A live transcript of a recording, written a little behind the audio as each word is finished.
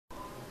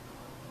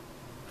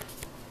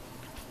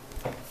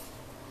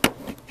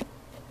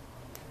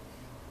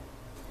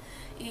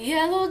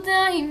Yellow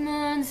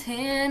diamonds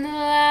in the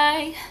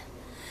light,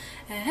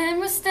 and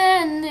we're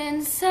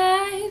standing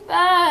side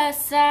by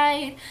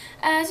side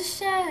as a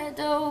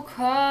shadow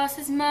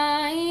crosses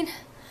mine.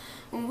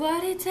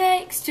 What it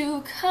takes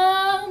to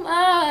come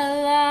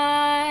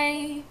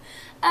alive.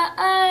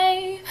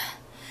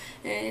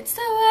 It's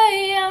the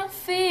way I'm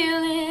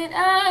feeling,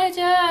 I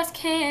just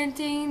can't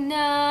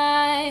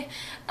deny.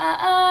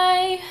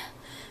 But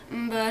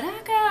I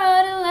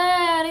gotta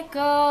let it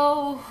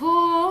go.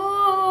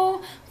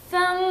 Ooh,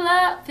 found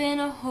love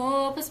in a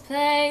hopeless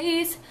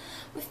place.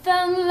 We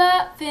found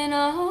love in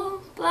a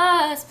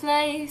hopeless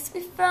place.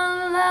 We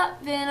found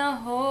love in a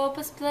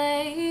hopeless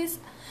place.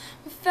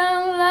 We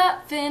found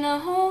love in a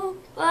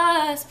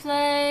hopeless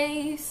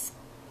place.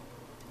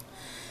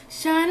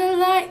 Shine a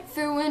light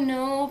through an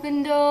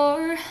open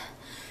door.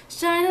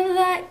 Shine a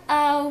light,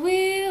 I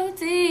will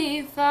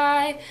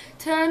defy.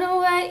 Turn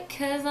away,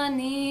 'cause I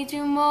need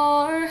you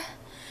more.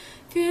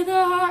 Feel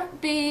the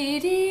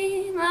heartbeat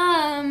in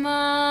my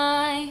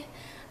mind.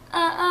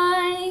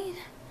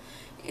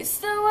 It's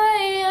the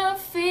way I'm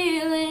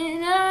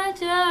feeling, I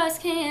just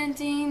can't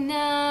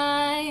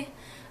deny.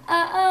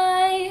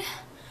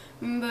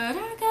 But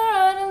I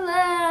gotta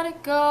let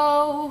it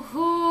go.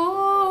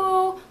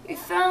 Ooh, we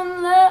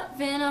found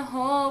love in a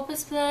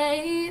hopeless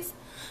place.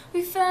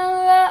 We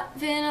found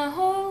love in a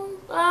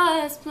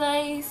hopeless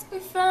place. We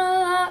found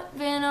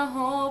love in a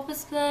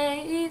hopeless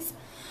place.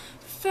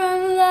 We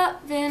found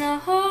love in a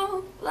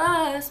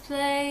hopeless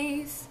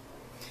place.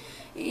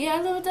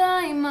 Yellow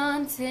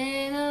diamonds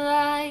in the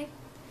light,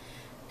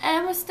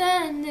 and we're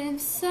standing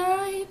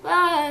side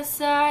by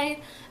side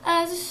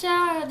as a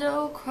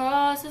shadow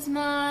crosses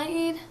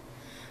mine.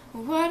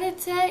 What it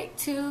take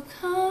to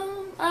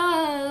come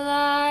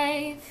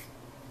alive.